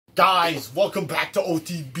Guys, welcome back to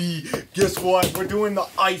OTB. Guess what? We're doing the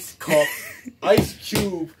Ice Cup, Ice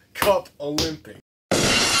Cube Cup Olympics.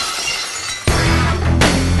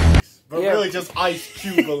 But really just Ice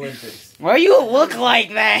Cube Olympics. Why you look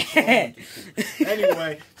like that?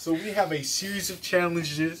 Anyway, so we have a series of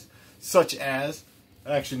challenges, such as...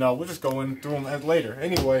 Actually, no, we're just going through them later.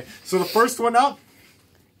 Anyway, so the first one up...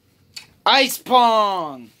 Ice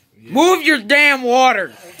Pong! Yeah. Move your damn water!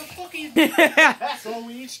 What the fuck are you doing? So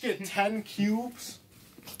we each get 10 cubes.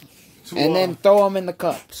 And then throw them in the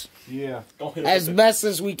cups. Yeah. As best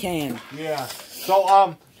as we can. Yeah.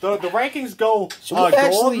 So, the rankings go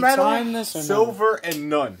gold medal, silver, and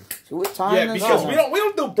none. Should we time this? Because we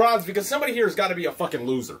don't do bronze because somebody here has got to be a fucking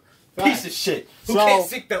loser. Piece of shit. Who can't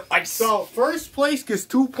stick their ice. So, first place gets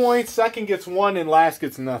 2 points, second gets 1, and last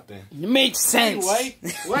gets nothing. It makes sense. Anyway,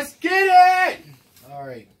 let's get it!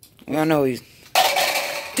 Alright. I know he's...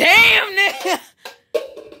 Damn, nigga!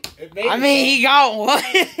 I mean, he got one.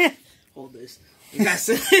 Hold this. You gotta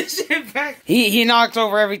set this shit back. He knocked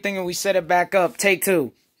over everything and we set it back up. Take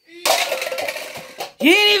 2. He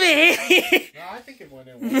didn't even hit it. No, I think it went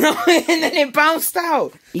in. No, and then it bounced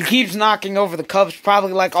out. He keeps knocking over the cups,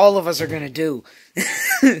 probably like all of us are gonna do.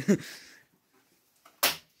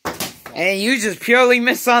 And you just purely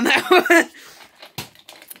missed on that one.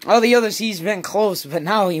 All the others, he's been close, but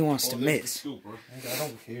now he wants to miss. I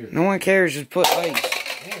don't care. No one cares, just put ice.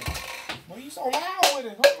 Damn. Why are you so loud with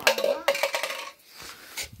it? Oh my God.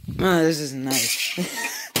 Oh, this is nice.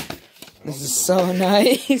 This is so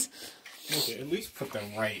nice. Okay, at least put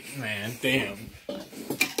them right, man. Damn.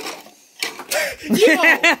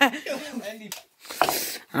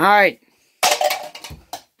 Alright.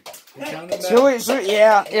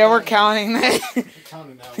 Yeah, we're counting that.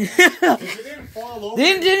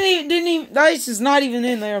 Didn't even, the ice is not even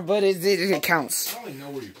in there, but it counts. I don't even know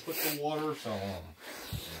where you put the water, so...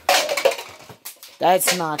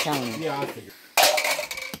 That's not counting. Yeah, I figured.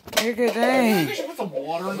 Nigga, dang. They should put some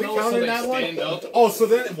water in We those counted so they that stand one? up. Oh, so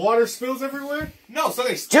then water spills everywhere? No, so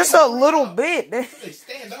they stand Just a little bit. They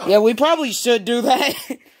stand up. Yeah, we probably should do that.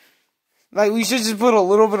 Like, we should just put a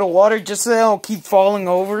little bit of water just so they don't keep falling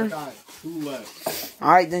over. I got 2 left.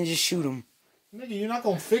 Alright, then just shoot them. Nigga, you're not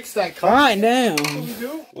gonna fix that cup. Alright, damn. What you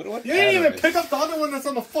do? You didn't even pick up the other one that's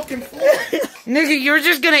on the fucking floor. Nigga, you're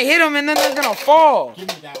just gonna hit them and then they're gonna fall. Give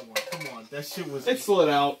me that one. Come on. That shit was... It slid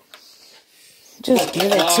out. Just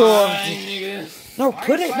give it to him. No,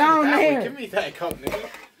 put it down there. Give me that cup, nigga.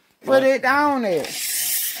 Put it down there.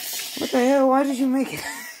 What the hell? Why did you make it?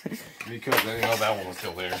 Because I didn't know that one was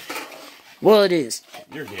still there. Well, it is.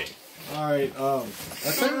 You're gay. Alright, I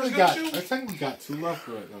think we got 2 left,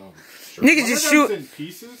 but, sure. Nigga, just shoot. In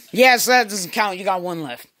pieces? Yeah, so that doesn't count. You got 1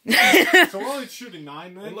 left. So we're only shooting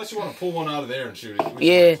 9 then? Unless you want to pull one out of there and shoot it.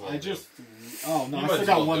 Yeah. I just... Oh, no, I still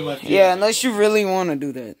got 1 left. Yeah, unless you really want to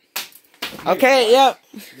do that. Okay, yep.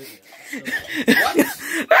 What?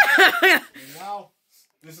 And now,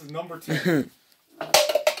 this is number 10.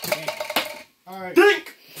 Alright.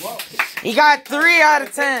 Dink! Whoa. He got 3 out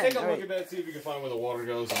of 10. Take a look at that, see if you can find where the water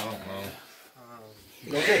goes. I don't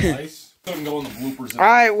know. Okay, ice. Couldn't go in the bloopers.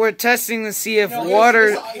 Alright, we're testing to see if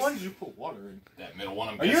water... Why did you put water in? That middle one,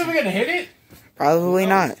 I'm guessing. Are you ever gonna hit it? Probably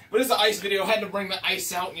not. But it's an ice video. I had to bring the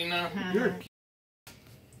ice out, you know.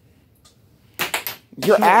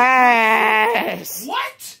 Your ass!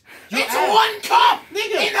 What? It's 1 cup!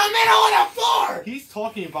 Nigga! In the middle of the floor! He's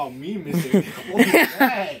talking about me missing. What is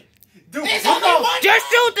that? Dude, there's only 1 just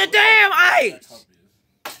shoot the damn ice!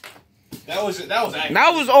 That was accurate.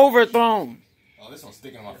 That was overthrown. Oh, this one's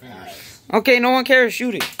sticking in my fingers. Okay, no one cares.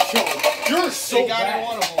 Shoot it. Yo, you're so bad.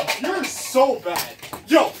 One of them. You're so bad.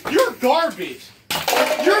 Yo, you're garbage.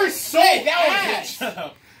 You're so bad. Shut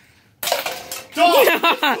up. Dog,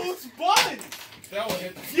 this dude's butt. That one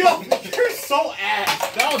hit. Yo, you're so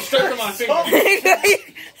ass. That was straight to my finger.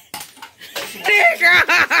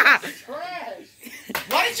 Trash.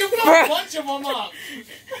 Why did you put a bunch of them up?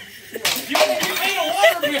 You made a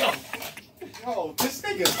water bill. Yo, this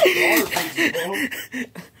nigga's garbage, bro.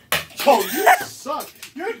 Yo, you suck.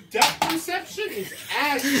 Your depth perception is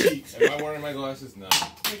ass cheeks. Am I wearing my glasses? No.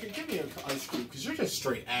 Nigga, give me an ice cream, because you're just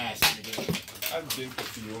straight ass, nigga. I've been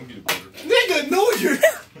to you. I'm getting better. Nigga, no, you're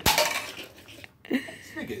not.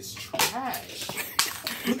 This nigga is trash.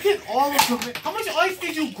 Look at all of them. How much ice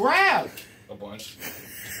did you grab? A bunch.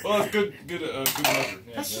 Well, it's good measure.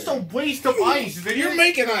 Yeah, that's just a waste of ice. You're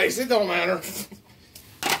making ice. It don't matter.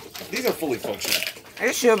 These are fully functional.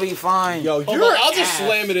 It should be fine. Yo, I'll just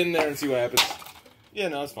slam it in there and see what happens. Yeah,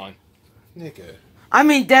 no, it's fine. Nigga. I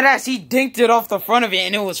mean, deadass, he dinked it off the front of it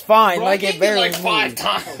and it was fine. Bro, like, it barely like 5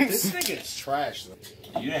 times. This nigga is trash, though.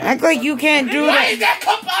 Act like you can't do that. Why is that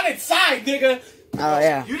cup on its side, nigga? Oh,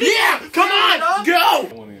 yeah. Yeah, come on,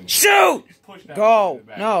 go! Shoot! Go.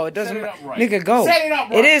 No, it doesn't. Nigga, go. Set it up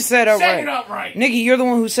right. It is set up right. Set it up right. Nigga, you're the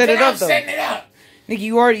one who set it up, though. Setting it up. Nigga,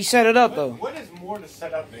 you already set it up, though. What is more to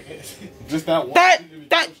set up, nigga? Just that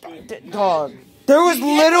one. Dog. There was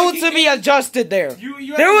little to be adjusted there.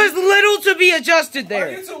 There was little to be adjusted there.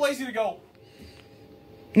 Are you too lazy to go?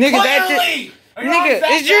 Nigga, nigga,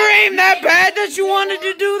 is your aim that bad that you wanted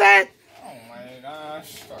to do that? Oh my gosh.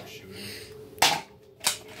 Start shooting.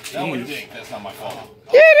 That one dinked. That's not my fault.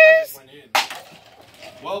 Yeah, it is.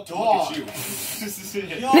 Well, dog. You.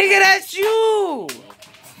 Nigga, that's you.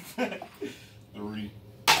 3.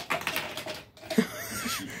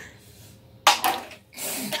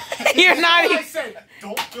 You're not even. I said,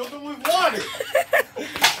 don't fill them with water.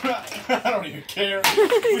 I don't even care.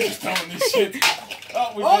 We're just throwing this shit.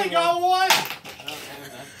 Oh, you got one.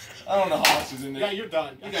 I don't know how much is in there. Yeah, you're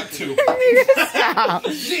done. You got 2.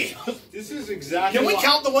 This is exactly. Can we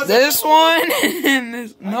count the ones? This one and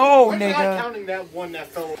this. No, nigga. I'm not counting that one that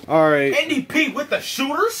fell. All right. NDP with the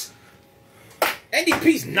shooters.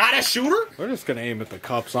 NDP's not a shooter. We're just gonna aim at the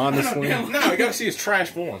cups, honestly. No, you gotta see his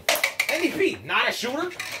trash form. NDP, not a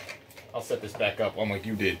shooter. I'll set this back up, unlike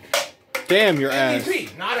you did. Damn your ass.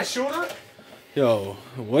 NDP, not a shooter. Yo,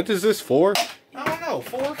 what is this for? I don't know.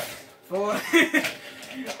 4.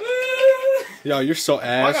 Yo, you're so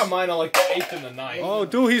ass. I got mine on like the 8th and the 9th. Oh,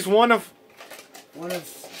 dude, he's one of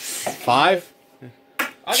 5.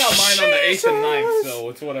 I got mine on the 8th and 9th, so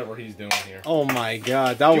it's whatever he's doing here. Oh my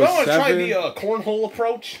god, that was 7. You want to try the cornhole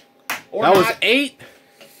approach? Or that not? was 8.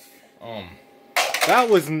 That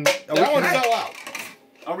was. That one fell out.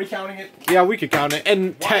 Are we counting it? Yeah, we could count it.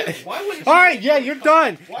 And why wouldn't all right, yeah, you're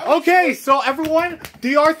done. Okay, so everyone,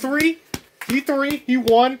 DR3, D3, he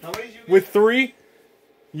won with 3.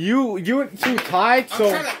 You 2 tied.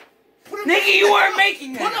 So nigga, you weren't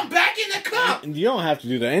making that. Put them back in the cup. You don't have to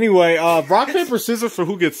do that. Anyway, rock paper scissors for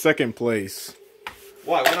who gets 2nd place.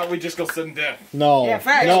 Why don't we just go sudden death? No, yeah,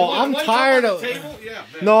 no, I'm tired of. Yeah,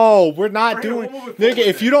 no, we're not doing. Nigga,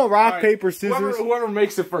 if you don't rock paper scissors, whoever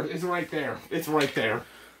makes it first, it's right there. It's right there.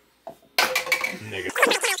 Nigga.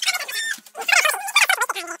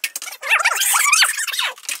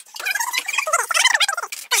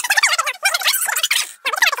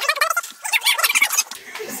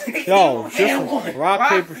 Yo, just rock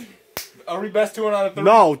paper. Are we best 2 out of 3?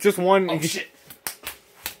 No, just one. Oh shit.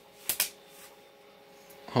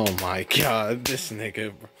 Oh my god, this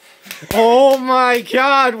nigga. Oh my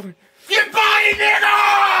god. Get body, nigga!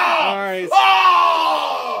 Alright.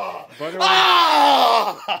 Oh!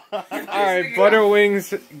 Alright,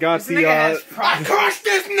 Butterwings got the I crushed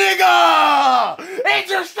this nigga! It's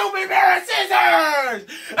your stupid pair of scissors!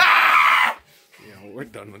 Ah! Yo, we're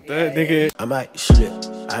done with that, nigga. I might slip.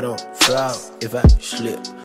 I don't fall if I slip.